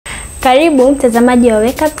Karibu mtazamaji wa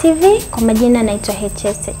Wake Up TV, kwa majina naitwa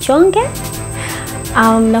Kipaji.Changu.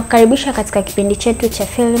 Na kukaribisha katika kipindi chetu cha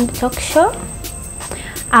Film Talk Show.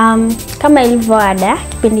 Kama ilivyo ada,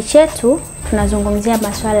 kipindi chetu tunazungumzia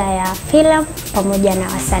masuala ya filamu pamoja na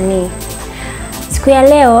wasanii. Siku ya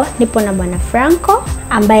leo nipo na Bwana Franco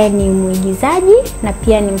ambaye ni mwigizaji na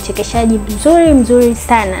pia ni mchekeshaji mzuri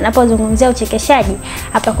sana. Napozungumzia uchekeshaji,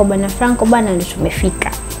 hapa kwa Bwana Franco bwana ndio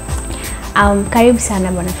tumefika. Karibu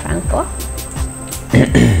sana Bwana Franco.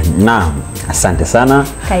 Naam, asante sana.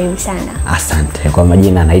 Karibu sana. Asante. Kwa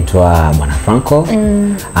majina naitwa Bwana Franco.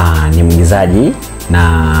 Ni mwigizaji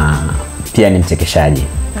na pia ni mchekeshaji.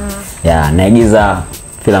 Naigiza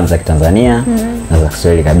filamu za Kitanzania na za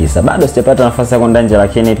Kiswahili kabisa. Bado sijapata nafasi ya kwenda nje,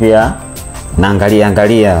 lakini pia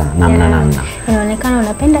naangalia namna. Inaonekana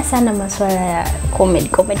unapenda sana masuala ya comedy.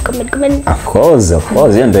 Of course,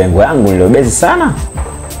 hiyo ndio lengo yangu niliobezi sana.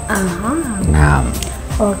 Naam.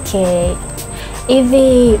 Okay.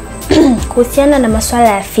 Hivi kuhusiana na masuala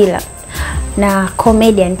ya filamu na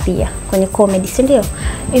comedian pia, kwenye comedy, si ndio?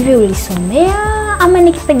 Hivi ulisomea ama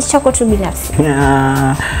ni kipaji chako tu binafsi?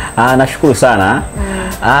 Nashukuru sana.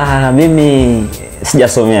 Mimi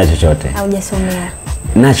sijasomea chochote. Hujasomea?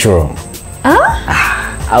 Natural.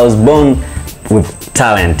 I was born with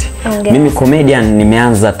talent. Mimi comedian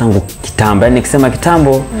nimeanza tangu kitambo. Yaani nikisema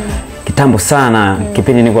kitambo, kitambo sana.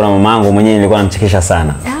 Kipindi niko na mamangu mwenyewe nilikuwa namchekesha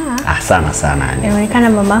sana. Sana. Inaonekana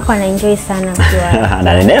mama yako anaenjoy sana ukiwa.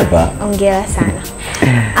 Ananenepa. Hongera sana.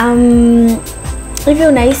 Hivi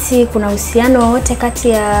unahisi kuna uhusiano wote kati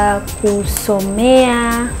ya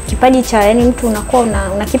kusomea kipaji cha, yani mtu unakuwa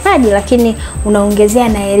una kipaji lakini unaongezea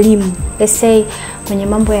na elimu? Let's say kwenye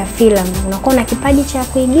mambo ya filamu unakuwa na kipaji cha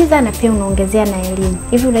kuigiza na pia unaongezea na elimu.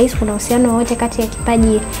 Hivi unahisi kuna uhusiano wote kati ya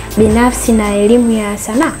kipaji binafsi na elimu ya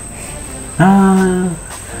sanaa?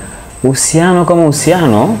 Uhusiano kama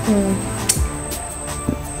uhusiano,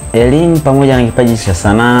 elimu pamoja na kipaji cha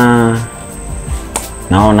sanaa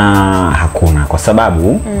naona hakuna, kwa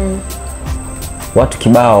sababu watu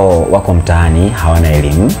kibao wako mtaani hawana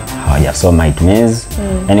elimu, hawajasoma. It means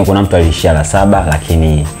yani kuna mtu alishia la 7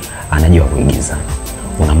 lakini anajua kuigiza.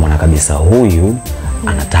 Unamwona kabisa huyu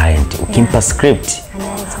ana talent. Ukimpa script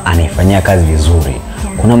anaifanyia kazi vizuri.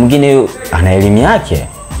 Kuna mwingine ana elimu yake,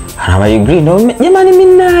 ana degree, ndio jamani mimi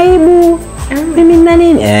nina aibu. Mimi nina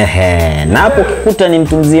nini? Na hapo ukikuta ni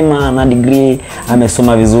mtu mzima na degree,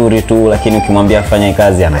 amesoma vizuri tu, lakini ukimwambia afanye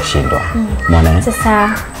kazi anashindwa. Umeona? Sasa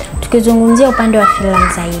tukizungumzia upande wa filamu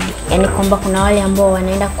zaidi, yani kwamba kuna wale ambao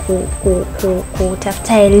wanaenda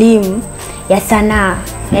kutafuta elimu ya sanaa.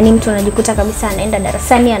 Yani mtu anajikuta kabisa anaenda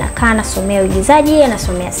darasani, anakaa anasomea uigizaji,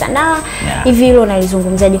 anasomea sanaa. Hivi hilo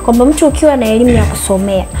unalizungumzaje, kwamba mtu ukiwa na elimu ya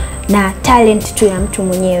kusomea na talent tu ya mtu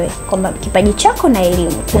mwenyewe, kwamba kipaji chako na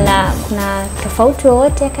elimu, kuna tofauti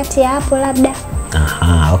wowote kati ya hapo labda?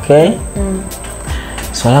 Okay.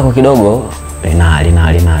 Swali lako kidogo lina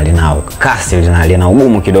kasi, lina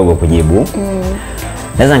ugumu kidogo kujibu.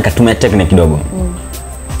 Naweza nikatumia technique kidogo.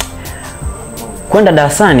 Kwenda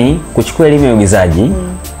darasani kuchukua elimu ya uigizaji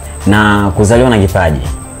na kuzaliwa na kipaji,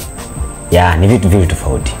 ni vitu viwili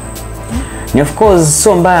tofauti. Ni of course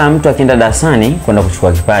sio mbaya mtu akienda darasani kwenda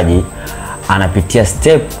kuchukua kipaji, anapitia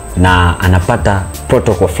step na anapata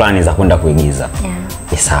protocol fulani za kwenda kuigiza.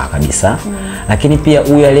 Sawa kabisa. Lakini pia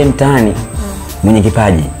huyu aliye mtaani mwenye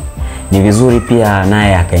kipaji, ni vizuri pia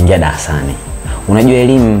naye akaingia darasani. Unajua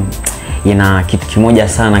elimu ina kitu kimoja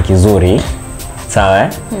sana kizuri. Sawa?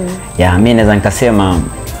 Mimi naweza nikasema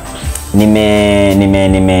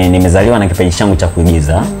nimezaliwa na kipaji changu cha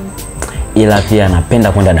kuigiza, ila pia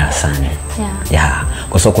napenda kwenda darasani.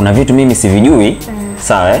 Kwa sababu kuna vitu mimi sivijui.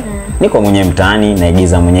 Sawa? Niko mwenyewe mtaani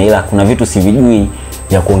naigiza mwenyewe, ila kuna vitu sivijui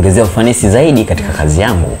ya kuongezea ufanisi zaidi katika kazi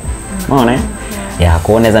yangu. Unaona?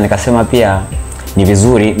 Kwa naweza nikasema pia ni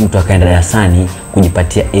vizuri mtu akaenda darasani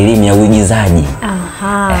kujipatia elimu ya uigizaji.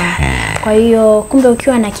 Kwa hiyo kumbe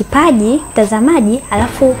ukiwa na kipaji, mtazamaji,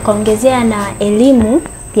 alafu kaongezea na elimu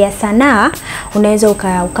ya sanaa, unaweza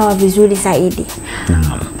ukawa vizuri zaidi.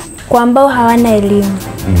 Kwa ambao hawana elimu,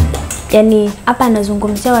 yani hapa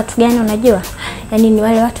anazungumzia watu gani unajua? Yani ni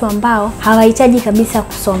wale watu ambao hawahitaji kabisa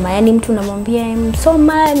kusoma. Yani mtu unamwambia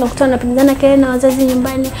msoma, unakutana unapigana kelele na wazazi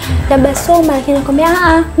nyumbani, labda soma, lakini anakuambia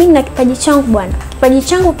mimi nina kipaji changu bwana. Kipaji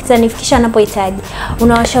changu kitanifikisha ninapohitaji.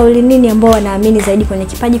 Unawashauri nini ambao wanaamini zaidi kwenye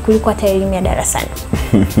kipaji kuliko hata elimu ya darasani?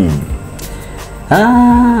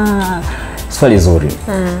 Swali zuri.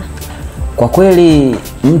 Kwa kweli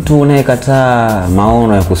mtu unayekataa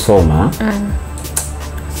maono ya kusoma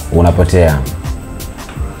unapotea.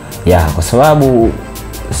 Kwa sababu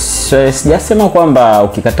sijasema kwamba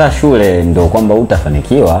ukikataa shule ndio kwamba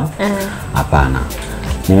utafanikiwa. Hapana.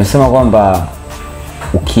 Nimesema kwamba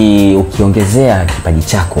ukiongezea kipaji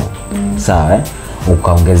chako, sawa,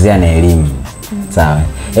 ukaongezea na elimu, sawa.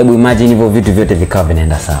 Hebu imagine hivyo vitu vyote vikao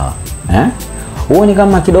vinaenda sawa. Huoni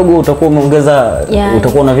kama kidogo utakuwa umeongeza,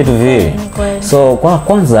 utakuwa na vitu viwili? So kwa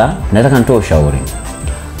kwanza nataka nitoe ushauri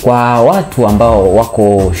kwa watu ambao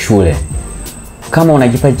wako shule. Kama una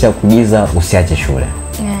kipaji cha kuigiza, usiache shule.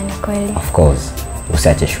 Ni kweli. Of course,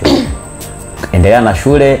 usiache shule. Endelea na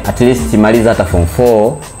shule, at least maliza hata form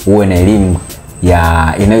 4, uwe na elimu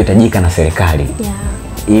inayohitajika na serikali.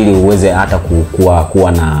 Ili uweze hata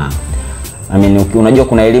kuwa na, unajua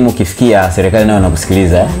kuna elimu ukifikia serikali nayo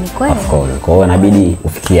inakusikiliza. Of course. Kwa hiyo inabidi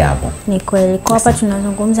ufikie hapo. Ni kweli. Kwa hapa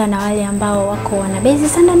tunazungumza na wale ambao wako wanabezi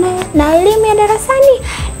sana na elimu ya darasani,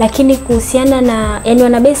 lakini kuhusiana na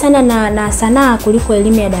wanabezi sana na sanaa kuliko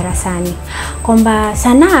elimu ya darasani. Kwamba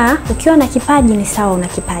sanaa ukiwa na kipaji ni sawa, una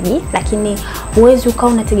kipaji, lakini uwezi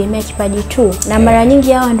ukawa unategemea kipaji tu. Na mara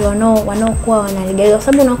nyingi hao ndio wanaokuwa wanaligalia, kwa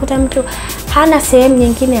sababu unakuta mtu hana sehemu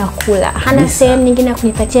nyingine ya kula, hana sehemu nyingine ya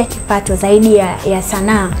kujipatia kipato zaidi ya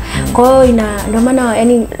sanaa. Kwa hiyo ndio maana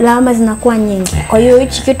lawama zinakuwa nyingi. Kwa hiyo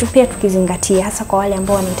hichi kitu pia tukizingatia, hasa kwa wale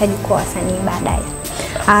ambao wanahitaji kuwa wasanii baadaye.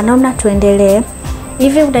 Naomba tuendelee.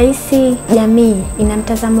 Hivi unahisi jamii ina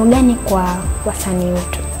mtazamo gani kwa wasanii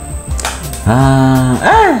wetu?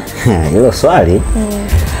 Hilo swali.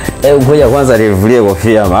 Ngoja kwanza nivulie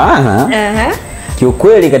kofia, maana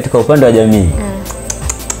kiukweli katika upande wa jamii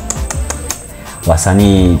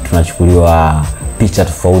wasanii tunachukuliwa picha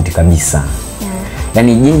tofauti kabisa.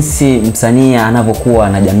 Yaani jinsi msanii anapokuwa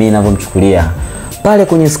na jamii inavyomchukulia pale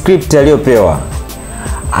kwenye script aliyopewa,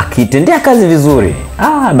 akitendea kazi vizuri,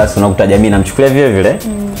 basi unakuta jamii inamchukulia vile vile.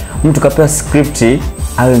 Mtu kapewa script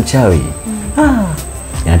awe mchawi,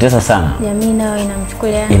 inatesa sana. Jamii nayo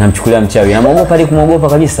inamchukulia mchawi, inamuogopa hadi kumogopa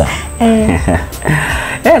kabisa.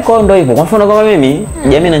 Kwa ndo hivyo. Kwa mfano kama mimi,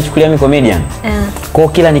 jamii inanichukulia mimi comedian. Kwa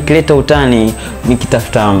kila nikileta utani,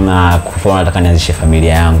 nikitafuta kwa nataka nianzishe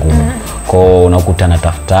familia yangu. Kwa unakuta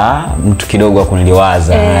natafuta mtu kidogo wa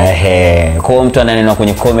kuniliwaza. Kwa mtu ananena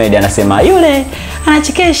kwenye comedy anasema yule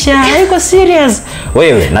anachekesha, yuko serious.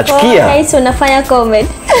 Wewe nachukia. Nahisi unafanya comedy.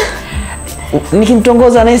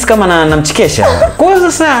 Nikimtongoza nahisi kama namchekesha. Kwa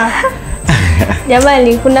sasa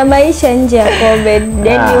jamani, kuna maisha nje ya comedy.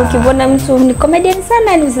 Yaani ukibona mtu ni comedian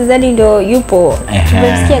sana, ni msizani ndio yupo.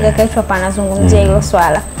 Tumemsikia kaka yetu hapa anazungumzia hilo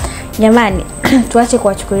swala. Jamani, tuache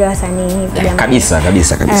kuwachukulia wasanii hivi jamani. Kabisa.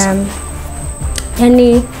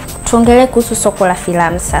 Yaani tuongelee kuhusu soko la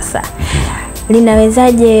filamu sasa.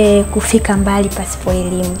 Linawezaje kufika mbali pasipo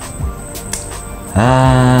elimu?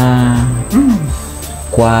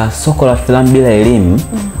 Kwa soko la filamu bila elimu,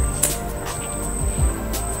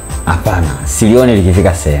 hapana, silioni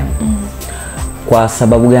likifika sehemu. Kwa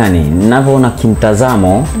sababu gani? Ninavyoona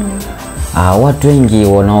kimtazamo, watu wengi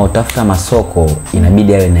wanaotafuta masoko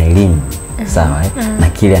inabidi awe na elimu, sawa, na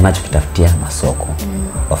kile anachokitafutia masoko.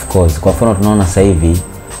 Of course, kwa mfano tunaona sasa hivi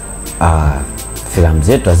filamu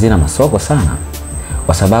zetu hazina masoko sana,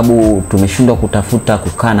 kwa sababu tumeshindwa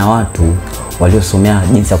kukaa na watu waliosomea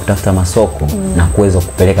jinsi ya kutafuta masoko na kuweza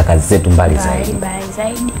kupeleka kazi zetu mbali zaidi.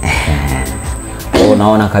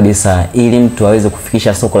 Unaona kabisa ili mtu aweze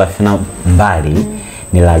kufikisha soko la filamu mbali,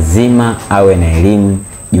 ni lazima awe na elimu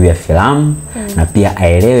juu ya filamu na pia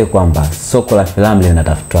aelewe kwamba soko la filamu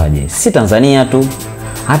linatafutwaje. Si Tanzania tu,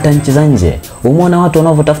 hata nchi za nje. Umeona watu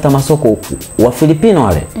wanaotafuta masoko wa Filipino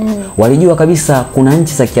wale. Walijua kabisa kuna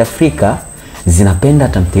nchi za Kiafrika zinapenda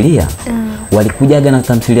tamthilia. Walikujaga na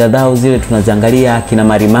tamthilia zao zile tunaziangalia, kina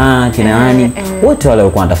Marimaa, kina nani, wote wale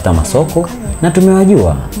walikuwa wanatafuta masoko na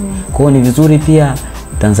tumewajua. Kwa hiyo ni vizuri pia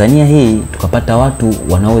Tanzania hii tukapata watu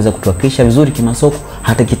wanaoweza kutuwakilisha vizuri kimasoko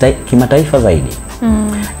hata kimataifa zaidi.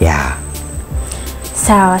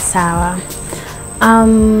 Sawa.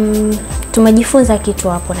 Tumejifunza kitu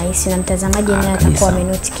hapo na hisi na mtazamaji naye atakuwa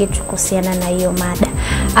amenoti kitu kuhusiana na hiyo mada.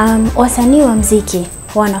 Wasanii wa muziki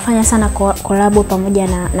wanafanya sana kolabo pamoja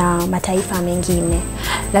na mataifa mengine.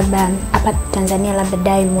 Labda hapa Tanzania, labda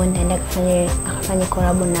Diamond aende akafanye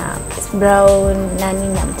kolabo na Chris Brown na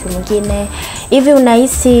mtu mwingine. Hivi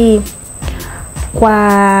unahisi kwa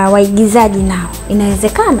waigizaji nao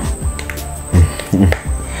inawezekana?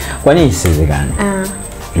 Kwa nini isiwezekane?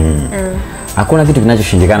 Hakuna kitu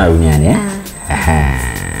kinachoshindikana duniani,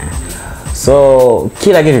 So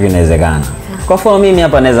kila kitu kinawezekana. Kwa mfano mimi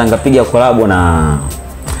hapa naweza ngapiga collab na,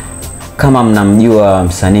 kama mnamjua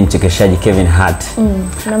msanii mchekeshaji Kevin Hart.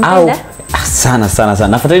 Au sana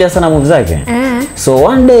nafuatilia sana movies zake. So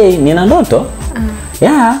one day nina ndoto.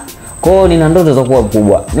 Kwa nina ndoto za kuwa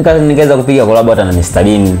kubwa. Nikaweza kupiga collab hata na Mr.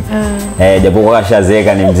 Bean. Japokuwa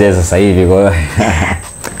kashazeeka, ni mzee sasa hivi, kwa hiyo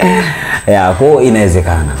Ya, kwa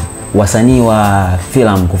inawezekana. Wasanii wa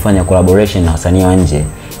filamu kufanya collaboration na wasanii wa nje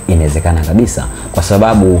inawezekana kabisa, kwa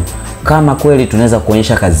sababu kama kweli tunaweza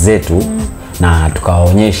kuonyesha kazi zetu na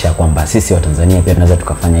tukawaonyesha kwamba sisi wa Tanzania pia tunaweza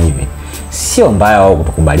tukafanya hivi, sio mbaya wao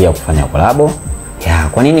kutukubalia kufanya collabo. Ya,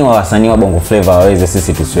 kwa nini wa wasanii wa Bongo Flava waweze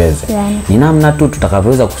sisi tusiweze? Ni namna tu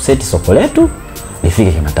tutakavyoweza kuseti soko letu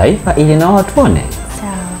lifike kimataifa ili na watu waone.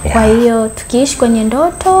 Sawa. Kwa hiyo tukiishi kwenye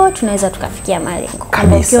ndoto tunaweza tukafikia malengo.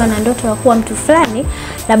 Kama ukiwa na ndoto ya kuwa mtu fulani,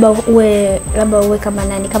 labda uwe kama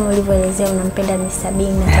nani, kama ulivyoelezea unampenda Mr.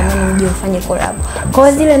 Bean na tamani uje ufanye collab. Kwa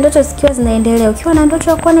hiyo zile ndoto zikiwa zinaendelea, ukiwa na ndoto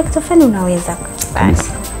ya kuwa na kitu fulani unaweza kufanya.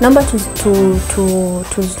 Naomba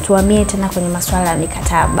tuamie tena kwenye masuala ya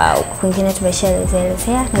mikataba. Kwingine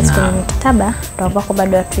tumeshaelezea na kwenye mikataba ndio ambako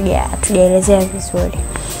bado hatujaelezea vizuri.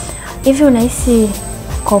 Hivi unahisi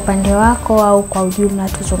kwa upande wako au kwa ujumla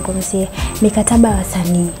tuzungumzie mikataba ya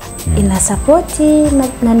wasanii ina support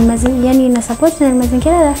na ni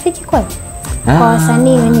mazingira rafiki kwa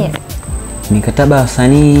wasanii wenyewe? Mikataba ya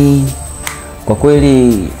wasanii kwa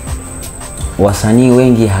kweli wasanii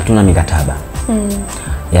wengi hatuna mikataba.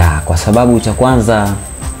 Ya, kwa sababu cha kwanza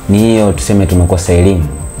ni hiyo, tuseme tumekosa elimu.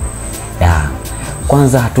 Ya,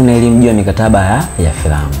 kwanza hatuna elimu juu ya mikataba ya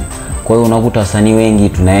filamu. Kwa hiyo unakuta wasanii wengi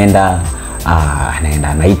tunaenda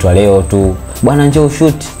anaitwa leo tu, bwana njoo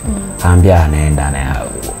shoot. Anambia anaenda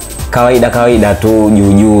kawaida tu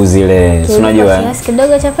juu zile, unajua kiasi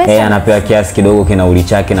kidogo cha pesa. Anapewa kiasi kidogo kinauli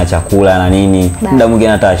chake na chakula na nini. Muda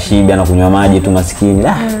mwingine hata ashibi anakunywa maji tu maskini.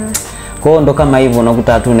 Kwa hiyo ndo kama hivyo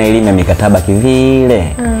unakuta hatuna elimu ya mikataba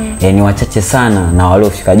kivile. Ni wachache sana na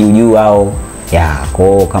waliofika juu au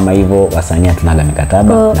kwa kama hivyo wasanii tunaga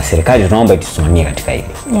mikataba na serikali tunaomba itusimamie katika hili.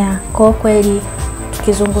 Kwa kweli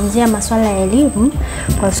tukizungumzia masuala ya elimu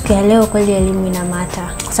kwa siku ya leo, kweli elimu ina mata.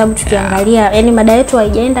 Kwa sababu tukiangalia mada yetu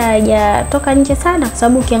haijatoka nje sana, kwa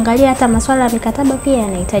sababu ukiangalia hata masuala ya mikataba pia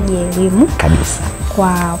yanahitaji elimu kabisa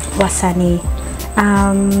kwa wasanii.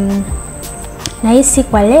 Nahisi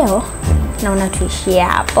kwa leo naona tuishie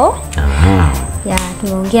hapo.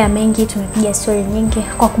 Tumeongea mengi, tumepiga story nyingi.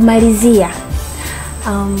 Kwa kumalizia,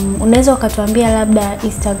 unaweza ukatuambia labda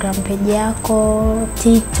Instagram page yako,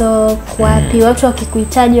 TikTok, wapi watu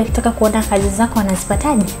wakikuhitaji wakitaka kuona kazi zako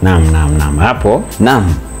wanazipataje? Naam. Hapo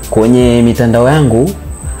kwenye mitandao yangu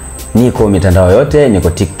niko mitandao yote, niko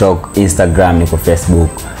TikTok, Instagram, niko Facebook,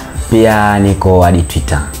 pia niko hadi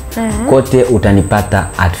Twitter. Kote utanipata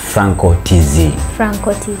 @FrancoTZ.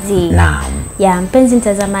 FrancoTZ. Naam. Mpenzi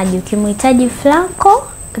mtazamaji, ukimhitaji Franco,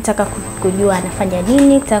 ukitaka kujua anafanya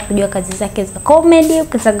nini, ukitaka kujua kazi zake za comedy,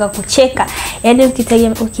 ukitaka kucheka,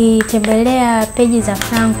 ukitembelea page za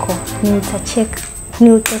Franco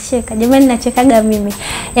ni utacheka. Jamani, nachekaga mimi.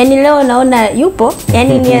 Leo naona yupo,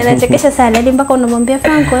 ni anachekesha sana. Mpaka unamwambia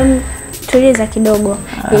Franco tuliza kidogo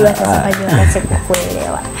ili watazamaji wapate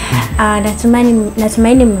kukuelewa.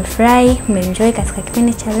 Natumaini mmefurahi, mmeenjoy katika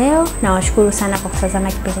kipindi cha leo, na washukuru sana kwa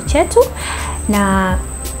kutazama kipindi chetu, na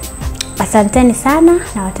asanteni sana,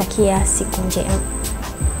 na watakia siku njema.